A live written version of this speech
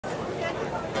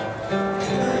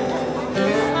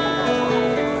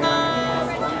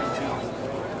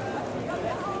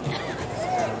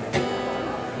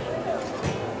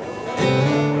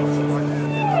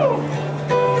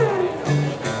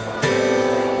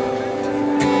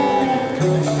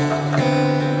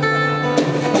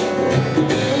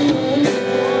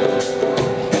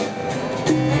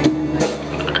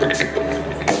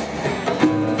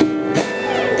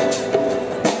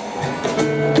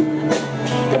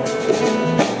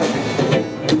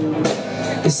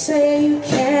You say you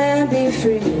can be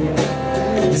free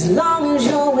as long as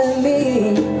you're with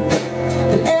me,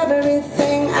 but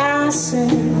everything I say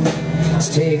is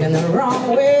taken the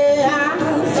wrong way.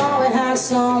 I thought we had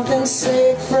something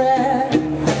sacred,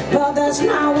 but that's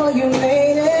not what you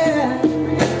made it.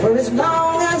 For as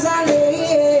long as I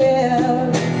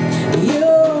live,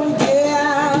 you'll get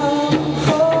a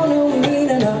whole new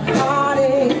meaning of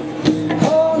heartache,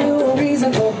 whole new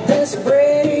reason for this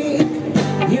break.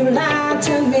 You lied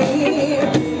to me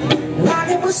like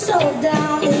it was so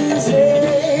damn easy.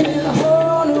 A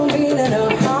whole new meaning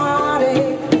of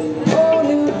heartache, whole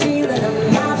new dealing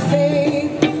of my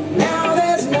fate. Now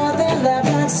there's nothing left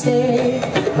at stake.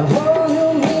 A whole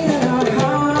new meaning of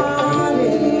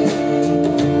heartache.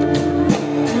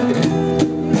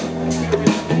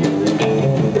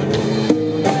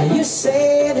 You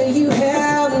say that you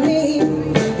held me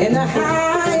in the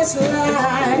highest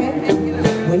light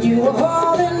when you were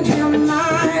holding him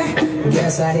mine.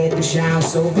 Guess I didn't shine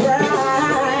so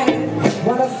bright.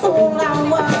 What a fool I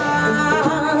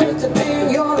was to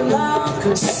think your love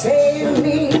could save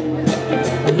me.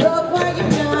 Look what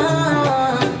you've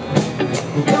done.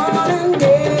 Gone and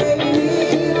gave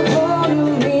me a whole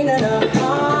new meaning of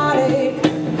heartache,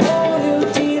 whole new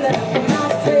dealing of my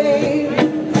fate.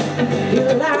 You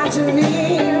lied to me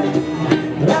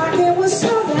like it was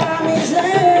so damn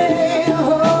easy.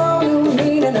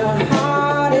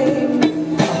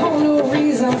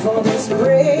 For this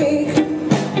break,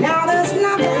 now there's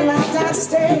nothing left at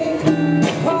stake.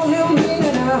 Whole new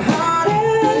meaning of heartache.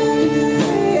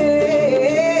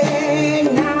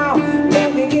 Now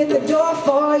let me get the door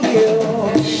for you.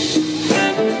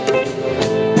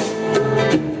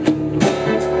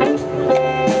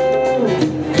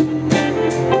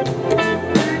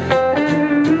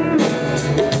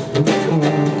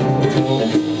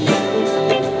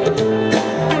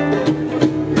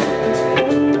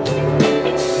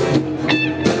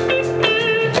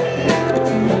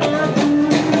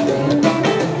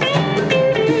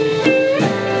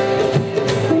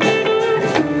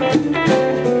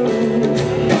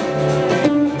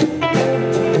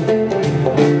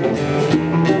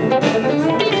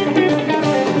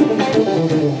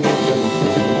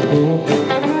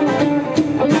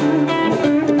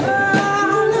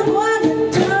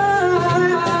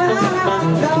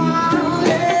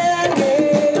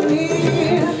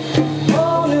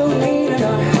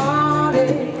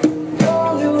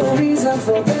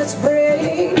 For this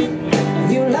break,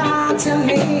 you lied to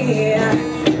me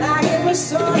like it was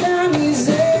so damn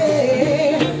easy.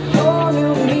 Whole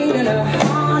new meaning of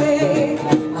heartache,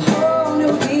 a whole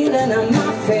new dealing of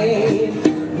my fate.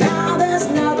 Now there's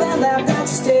nothing left at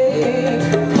stake.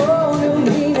 Whole new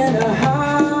meaning of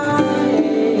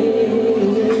heartache,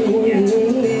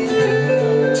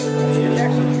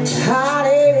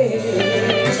 heartache.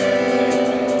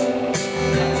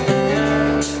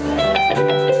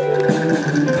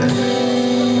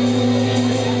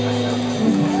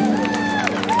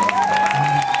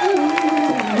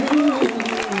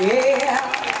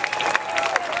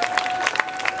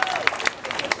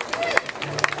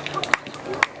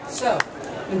 So,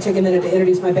 I'm going to take a minute to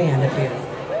introduce my band up here.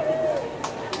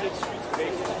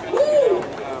 Woo!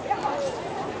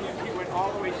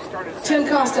 Tim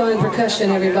Costo in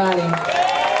percussion, everybody.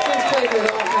 Tim's played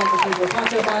with all kinds of people.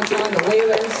 Pancho Bonton, the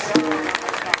Wailers,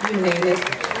 you name it.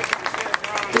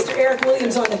 Mr. Eric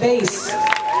Williams on the bass.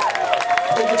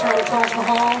 Played guitar to Taj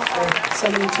Mahal for so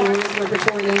many tours,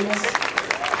 repertory names.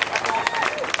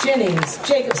 Jennings,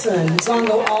 Jacobson,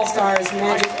 Zongo All-Stars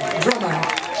Magic drummer.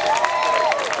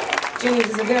 Jennings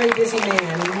is a very busy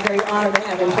man. I'm very honored to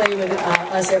have him play with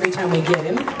us every time we get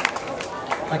him.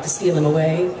 I'd like to steal him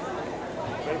away.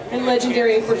 And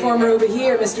legendary performer over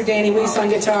here, Mr. Danny Weiss on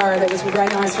guitar, that was with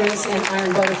Rhinoceros and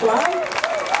Iron Butterfly.